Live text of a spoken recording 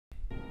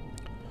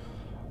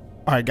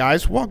Alright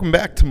guys, welcome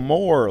back to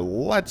more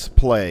Let's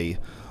Play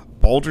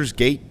Baldur's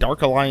Gate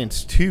Dark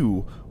Alliance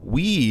 2.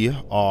 We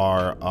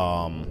are,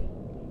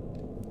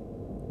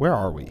 where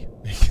are we?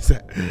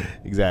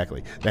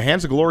 Exactly. The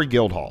Hands of Glory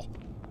Guildhall.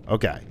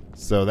 Okay,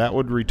 so that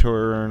would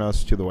return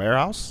us to the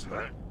warehouse.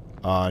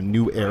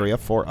 New area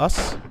for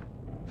us.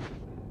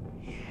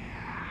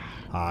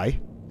 Hi.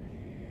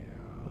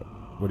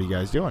 What are you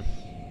guys doing?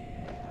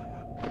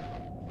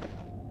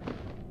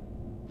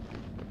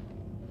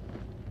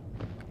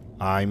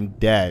 I'm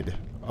dead.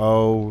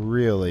 Oh,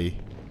 really?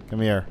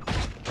 Come here.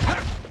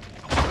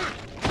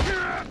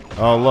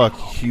 Oh, look.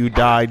 You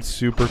died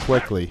super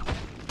quickly.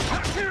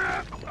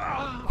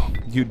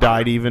 You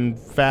died even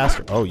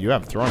faster. Oh, you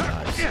have throwing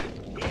knives.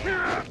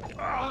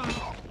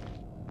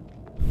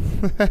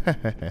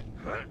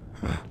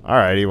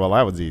 Alrighty, well,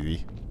 that was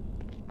easy.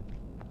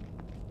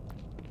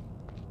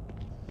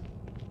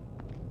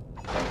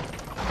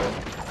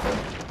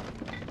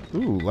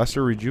 Ooh,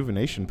 lesser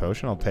rejuvenation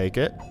potion. I'll take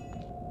it.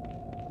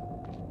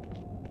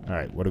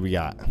 Alright, what do we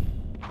got?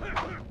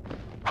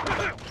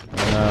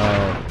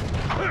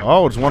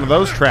 Oh, it's one of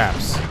those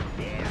traps.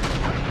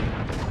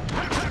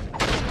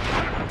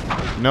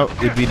 No,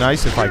 it'd be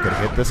nice if I could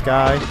hit this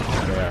guy.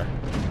 There.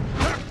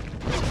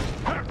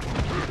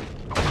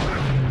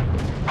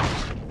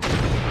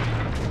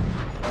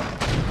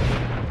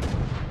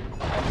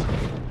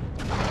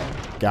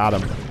 Got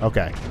him.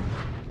 Okay.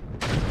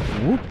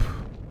 Whoop.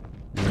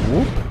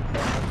 Whoop.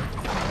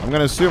 I'm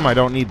gonna assume I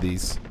don't need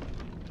these.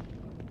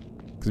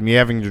 Because me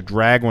having to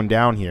drag one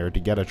down here to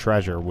get a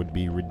treasure would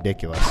be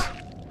ridiculous.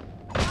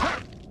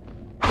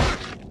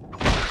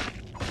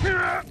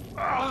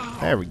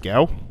 There we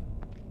go.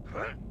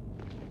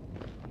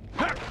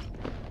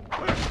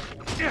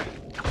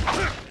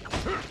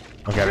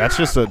 Okay, that's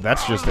just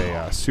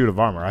a suit of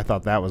armor. I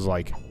thought that was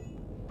like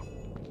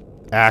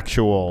an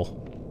actual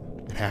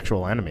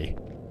enemy,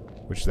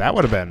 which that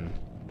would have been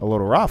a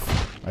little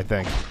rough, I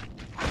think.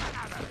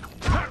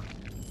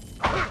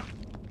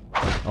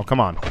 Oh, come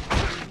on.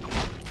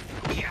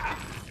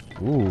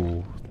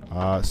 Ooh,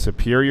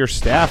 superior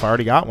staff. I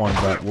already got one,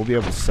 but we'll be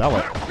able to sell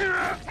it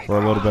for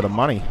a little bit of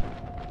money.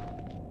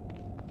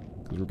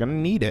 Because we're going to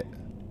need it.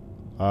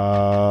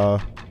 Yeah,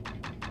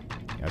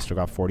 I still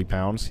got 40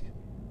 pounds.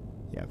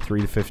 Yeah,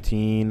 3 to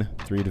 15.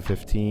 3 to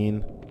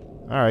 15.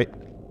 Alright.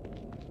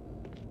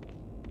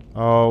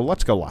 Oh,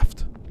 let's go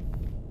left.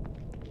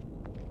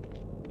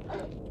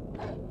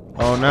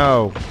 Oh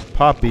no.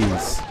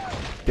 Puppies.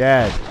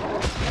 Dead.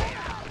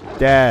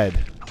 Dead.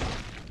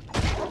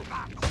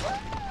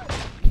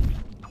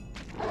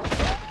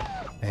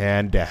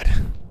 And dead.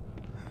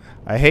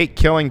 I hate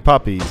killing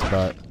puppies,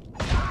 but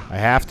I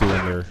have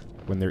to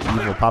when they're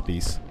evil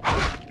puppies.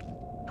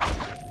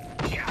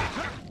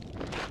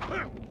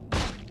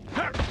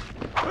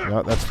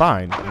 No, that's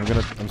fine.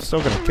 I'm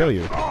still gonna kill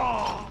you.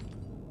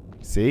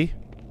 See?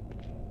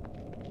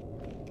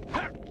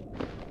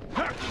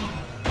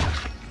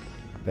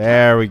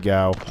 There we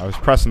go. I was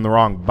pressing the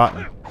wrong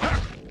button. I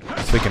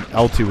was thinking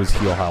L2 was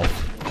heal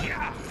health.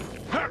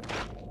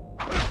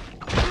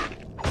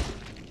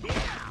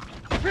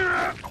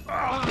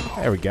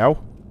 There we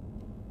go.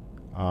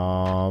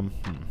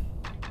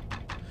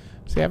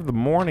 See, I have the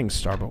Morning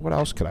Star, but what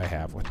else could I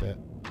have with it?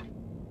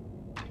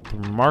 The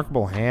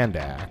Remarkable Hand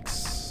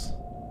Axe.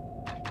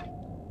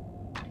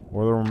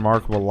 Or the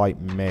Remarkable Light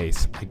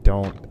Mace. I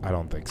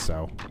don't think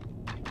so.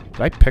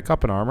 Did I pick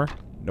up an armor?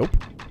 Nope.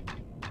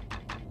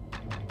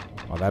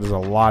 Oh, that is a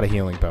lot of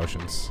healing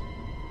potions.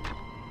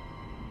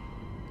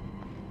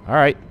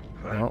 Alright.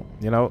 Well,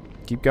 you know,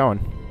 keep going.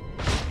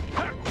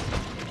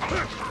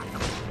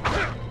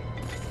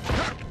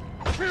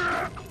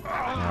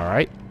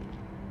 Alright.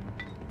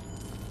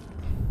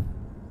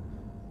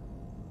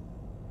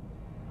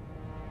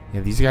 Yeah,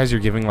 these guys are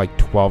giving like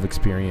 12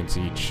 experience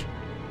each.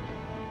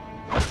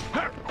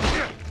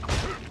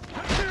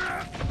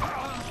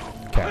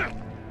 Okay.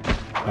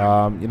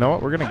 You know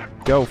what? We're gonna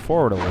go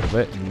forward a little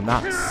bit and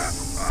not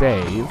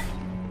save.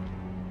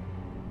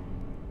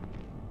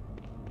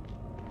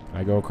 Can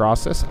I go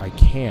across this? I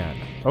can.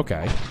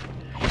 Okay.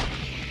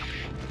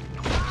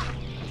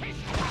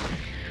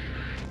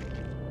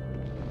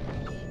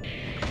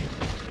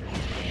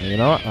 You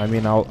know what? I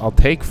mean, I'll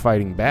take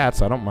fighting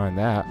bats. I don't mind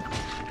that.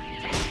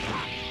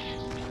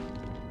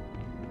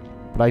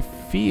 But I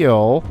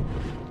feel...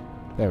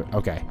 There,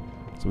 okay.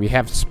 So we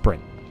have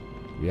sprint.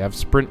 We have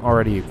sprint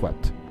already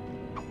equipped.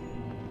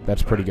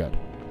 That's pretty good.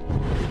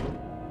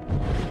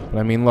 But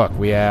I mean, look.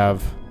 We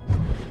have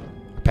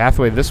a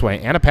pathway this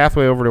way and a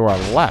pathway over to our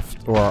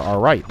left, or our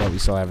right, that we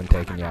still haven't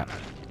taken yet.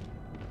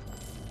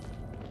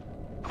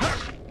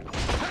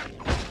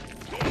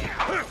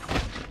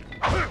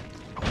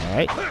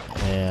 Alright.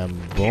 And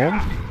boom.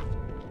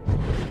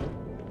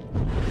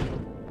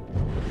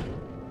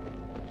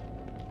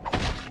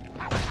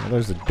 Well,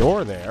 there's a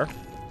door there.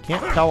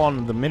 Can't tell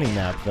on the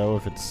mini-map, though,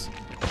 if it's...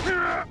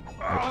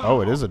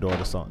 Oh, it is a door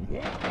to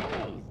something.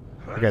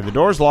 Okay, the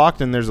door's locked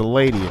and there's a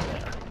lady in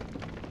there.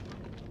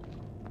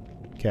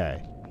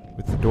 Okay.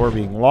 With the door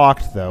being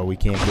locked, though, we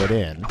can't get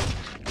in.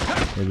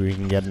 Maybe we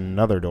can get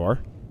another door.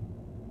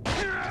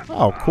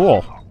 Oh,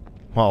 cool.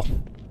 Well,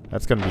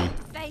 that's gonna be...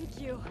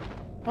 Thank you.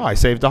 Oh, I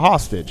saved a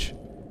hostage.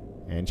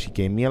 And she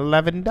gave me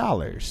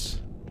 $11.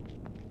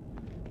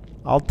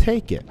 I'll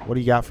take it. What do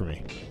you got for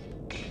me?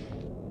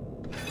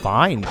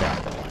 Fine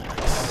battle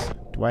axe.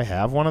 Do I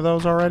have one of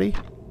those already?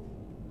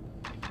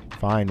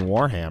 Fine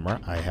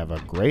warhammer. I have a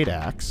great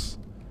axe.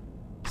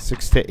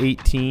 6 to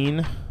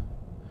 18.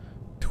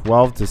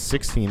 12 to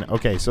 16.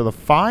 Okay, so the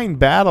fine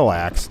battle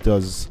axe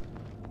does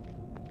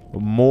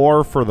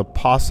more for the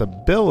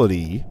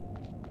possibility,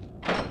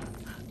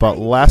 but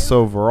less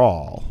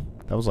overall.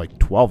 That was like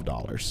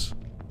 $12.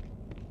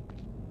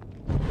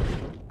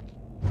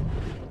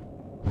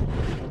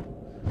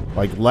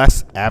 Like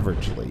less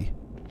averagely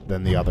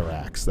than the other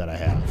axe that I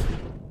have.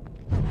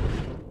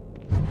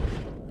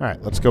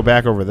 Alright, let's go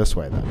back over this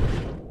way then.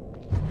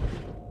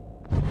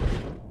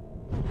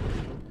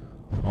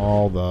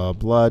 All the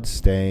blood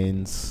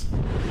stains.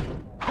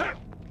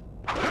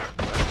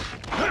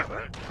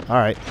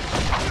 Alright.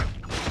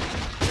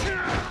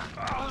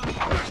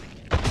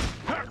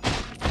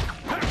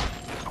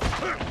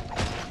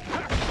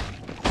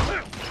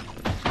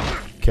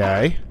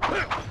 Okay.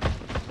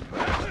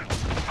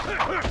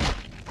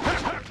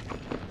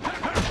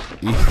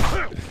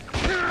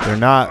 They're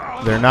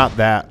not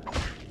that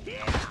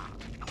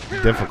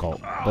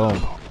difficult.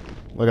 Boom.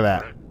 Look at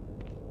that.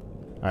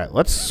 Alright,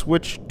 let's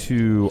switch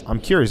to... I'm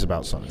curious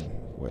about something.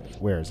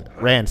 Where is it?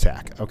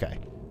 Ransack. Okay.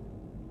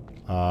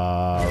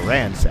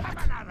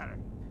 Ransack.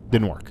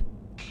 Didn't work.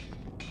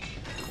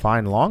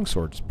 Fine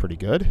longsword's pretty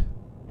good.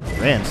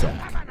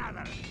 Ransack.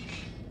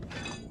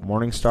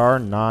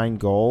 Morningstar, 9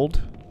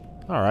 gold.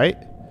 Alright.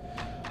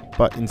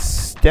 But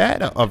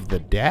instead of the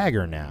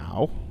dagger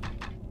now...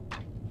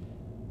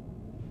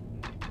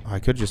 I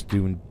could just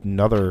do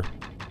another...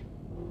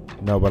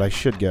 No, but I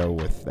should go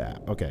with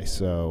that. Okay,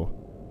 so...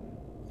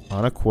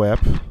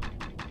 Unequip.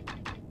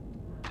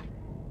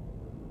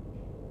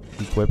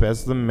 Equip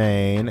as the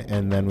main,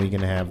 and then we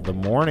can have the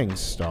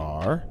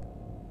Morningstar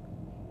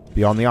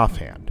be on the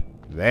offhand.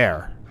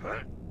 There.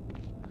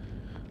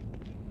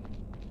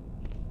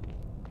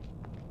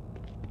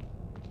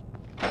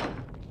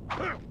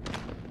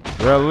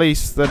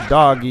 Release the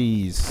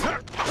doggies.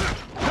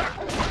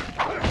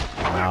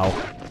 Ow.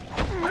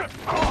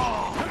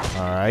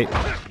 Alright.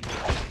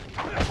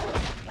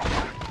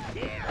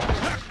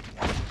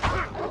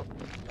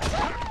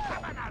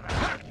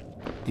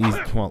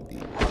 Well,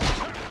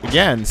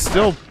 again,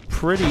 still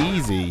pretty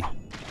easy.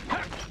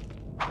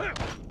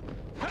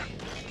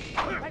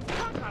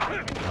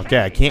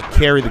 Okay, I can't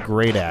carry the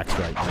great axe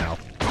right now.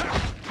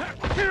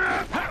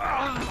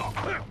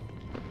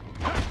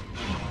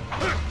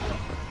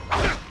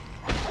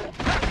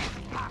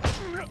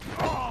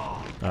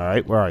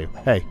 Alright, where are you?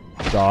 Hey,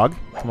 dog,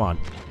 come on.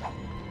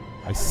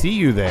 I see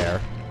you there.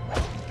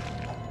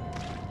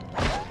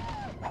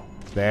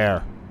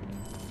 There.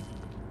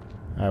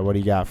 Alright, what do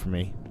you got for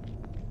me?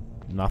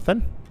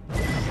 Nothing?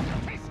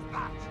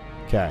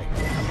 Okay.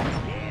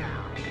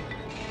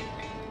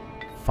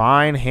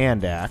 Fine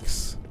hand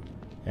axe.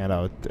 And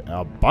a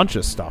bunch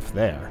of stuff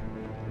there.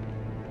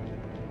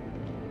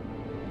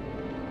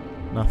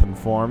 Nothing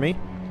for me.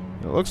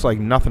 It looks like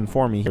nothing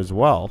for me here as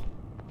well.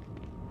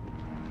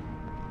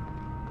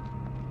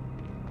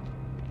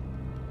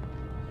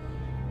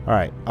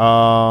 Alright,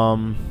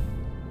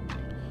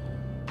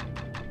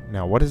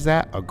 now what is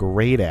that? A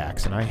great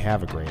axe, and I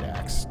have a great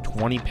axe.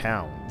 20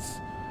 pounds.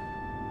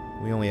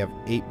 We only have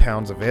 8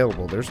 pounds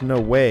available. There's no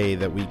way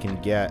that we can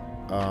get,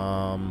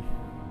 I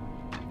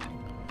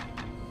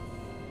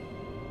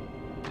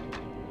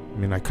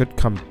mean, I could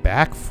come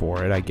back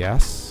for it, I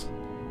guess.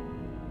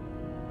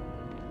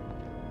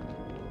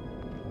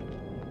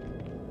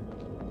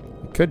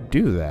 I could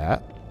do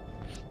that.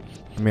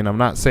 I mean, I'm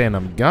not saying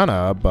I'm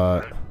gonna,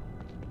 but...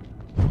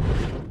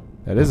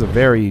 that is a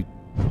very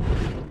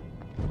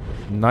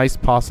nice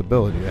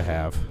possibility to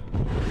have.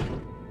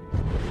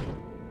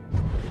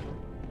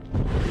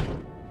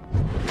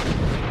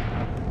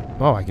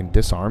 Oh, I can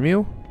disarm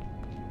you?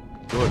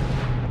 Good.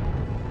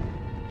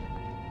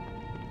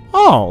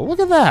 Oh,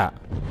 look at that.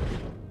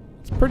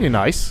 It's pretty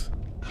nice.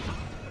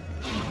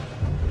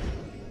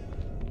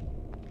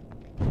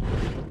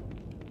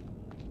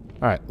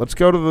 Alright, let's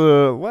go to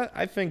the...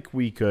 I think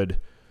we could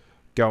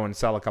go and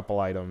sell a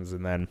couple items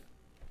and then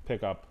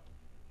pick up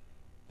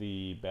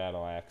the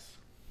battle axe.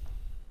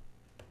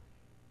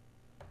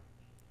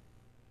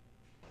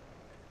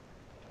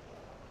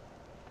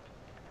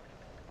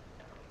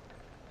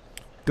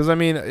 Because, I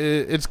mean,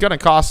 it's going to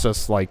cost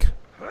us, like,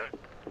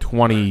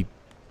 20...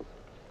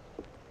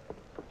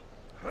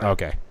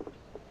 Okay.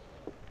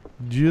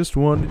 Just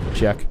wanted to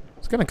check.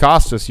 It's going to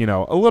cost us, you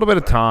know, a little bit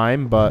of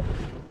time, but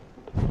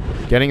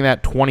getting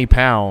that 20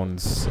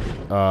 pounds,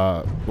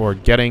 or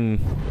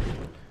getting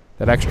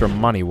that extra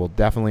money will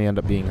definitely end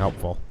up being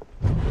helpful.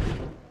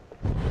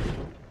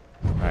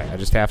 Alright, I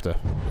just have to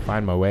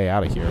find my way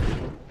out of here.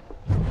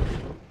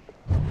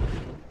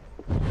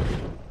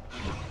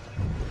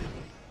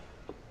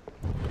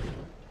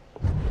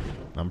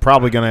 I'm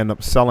probably going to end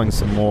up selling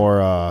some more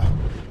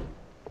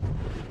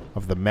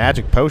of the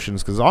magic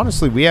potions, because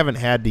honestly, we haven't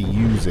had to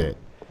use them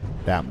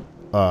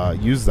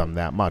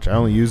that much. I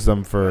only use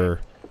them for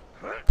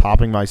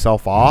topping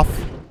myself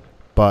off,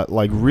 but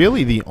like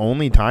really the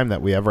only time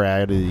that we ever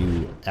had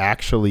to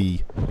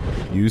actually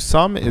use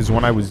some is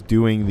when I was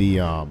doing the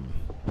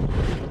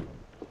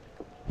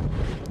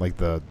like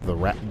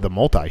the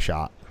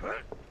multi-shot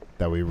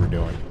that we were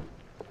doing.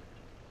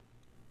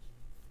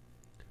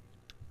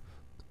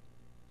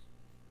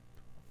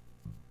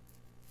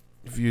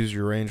 If you use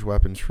your ranged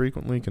weapons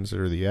frequently,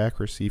 consider the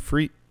accuracy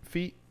feat.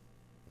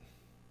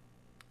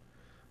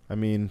 I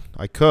mean,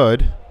 I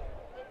could.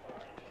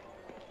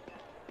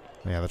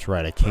 Yeah, that's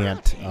right. I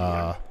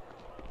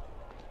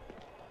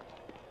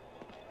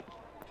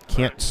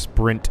can't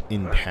sprint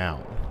in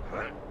town.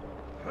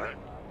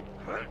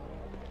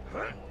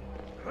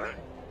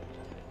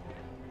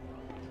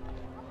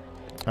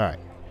 All right.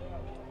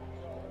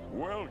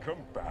 Welcome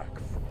back.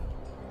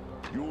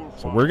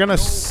 So we're gonna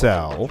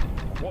sell.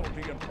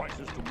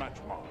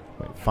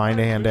 Wait, find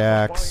a hand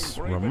axe.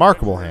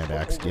 Remarkable hand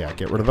axe. Yeah,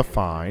 get rid of the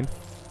fine.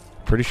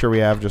 Pretty sure we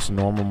have just a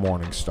normal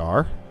Morning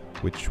Star,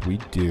 which we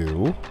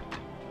do.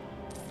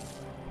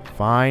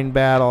 Fine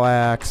battle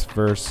axe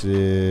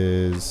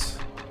versus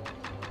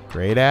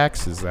great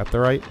axe. Is that the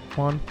right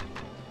one?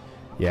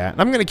 Yeah, and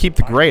I'm gonna keep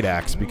the great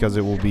axe because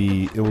it will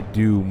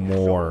do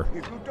more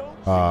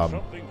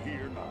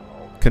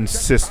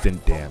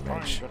consistent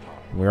damage.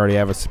 We already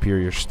have a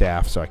superior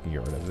staff, so I can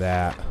get rid of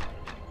that.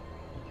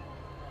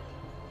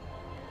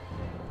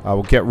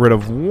 We'll get rid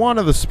of one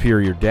of the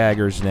superior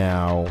daggers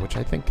now, which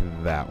I think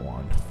that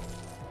one.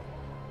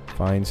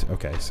 Finds.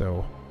 Okay,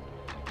 so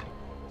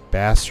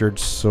bastard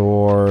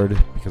sword,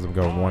 because I'm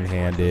going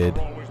one-handed.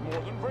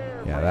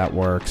 Yeah, that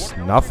works.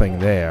 Nothing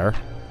there.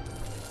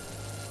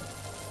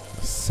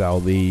 Sell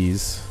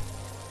these.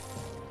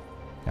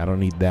 I don't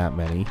need that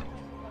many.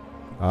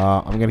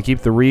 I'm going to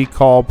keep the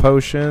recall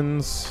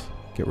potions.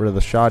 Get rid of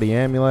the shoddy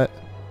amulet.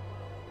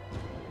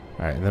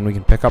 Alright, and then we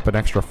can pick up an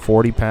extra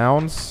 40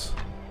 pounds.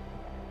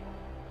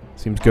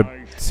 Seems good.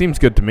 Seems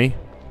good to me.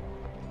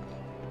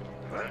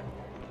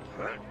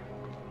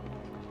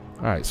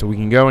 Alright, so we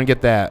can go and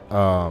get that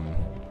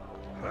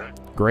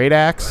great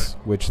axe,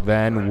 which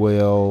then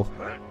will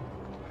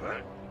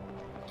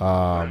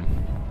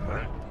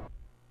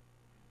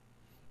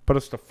put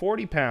us to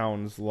 40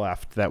 pounds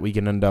left that we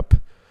can end up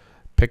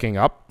picking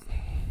up.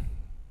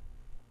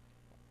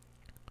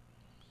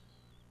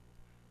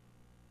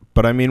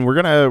 But I mean, we're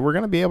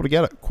gonna be able to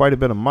get quite a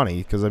bit of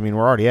money because I mean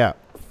we're already at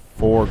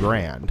 $4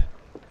 grand,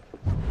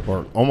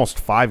 or almost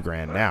 $5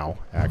 grand now,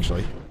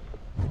 actually.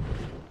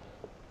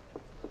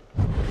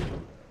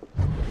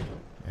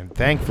 And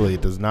thankfully,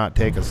 it does not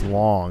take us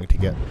long to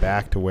get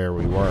back to where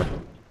we were.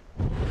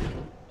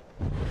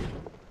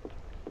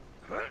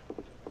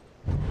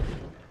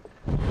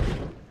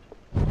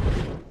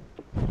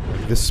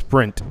 This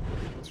sprint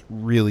is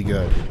really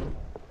good.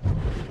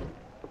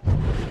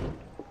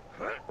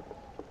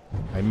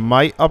 I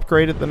might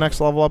upgrade it the next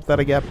level up that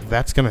I get, but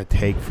that's going to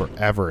take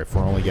forever if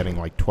we're only getting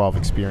like 12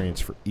 experience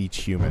for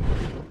each human.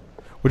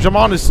 Which I'm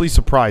honestly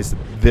surprised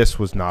that this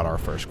was not our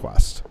first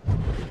quest.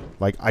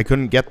 Like, I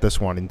couldn't get this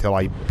one until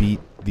I beat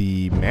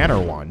the manor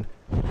one.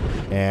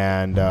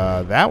 And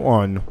that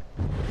one,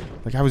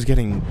 like, I was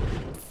getting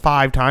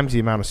 5 times the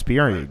amount of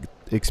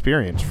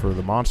experience for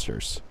the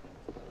monsters.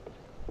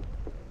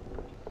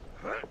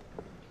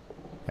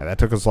 Yeah, that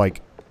took us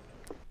like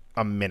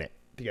a minute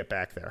to get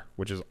back there,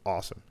 which is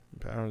awesome.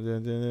 I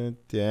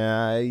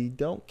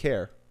don't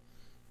care.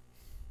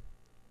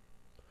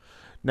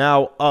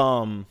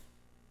 Now,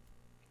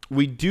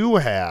 we do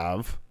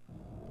have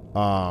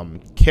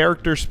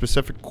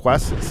character-specific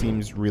quests that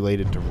seems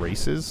related to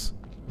races.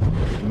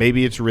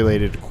 Maybe it's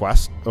related to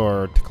quests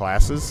or to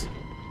classes.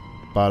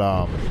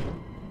 But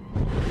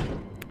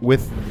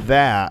with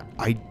that,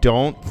 I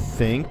don't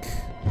think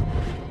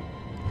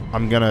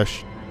I'm gonna.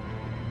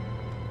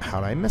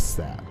 How'd I miss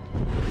that?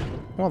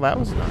 Well, that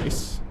was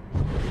nice.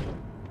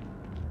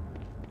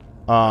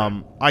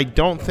 I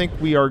don't think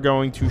we are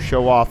going to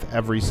show off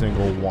every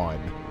single one,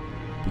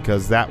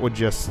 because that would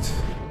just...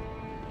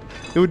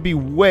 It would be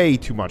way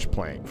too much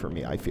playing for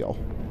me, I feel.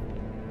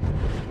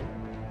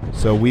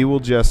 So we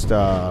will just, you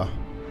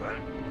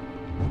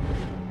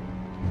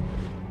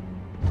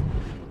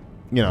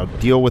know,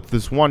 deal with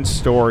this one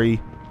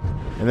story,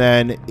 and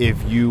then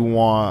if you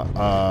want,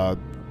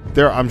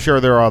 I'm sure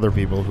there are other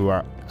people who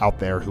are out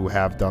there who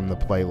have done the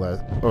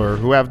playlist, or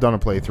who have done a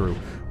playthrough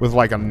with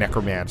like a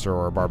necromancer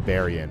or a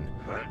barbarian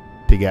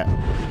to get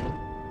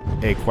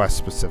a quest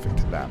specific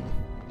to them.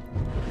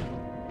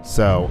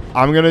 So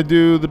I'm gonna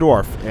do the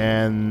dwarf,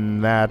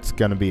 and that's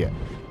gonna be it.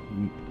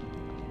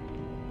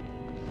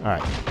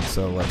 Alright,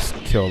 so let's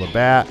kill the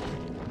bat.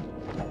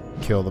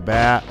 Kill the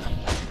bat.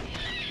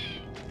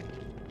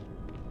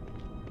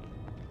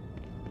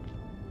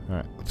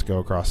 Alright, let's go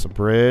across the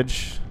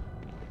bridge.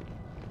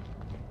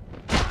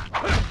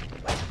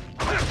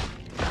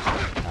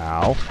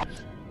 Ow.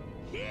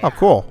 Oh,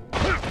 cool.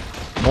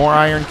 More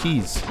iron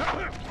keys.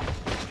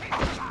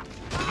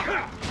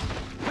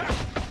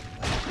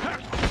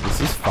 This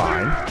This is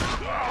fine.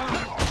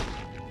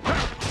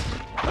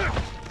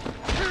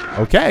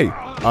 Okay.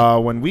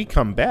 When we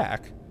come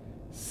back,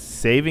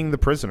 saving the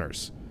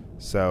prisoners.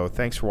 So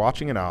thanks for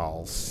watching, and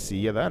I'll see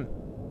you then.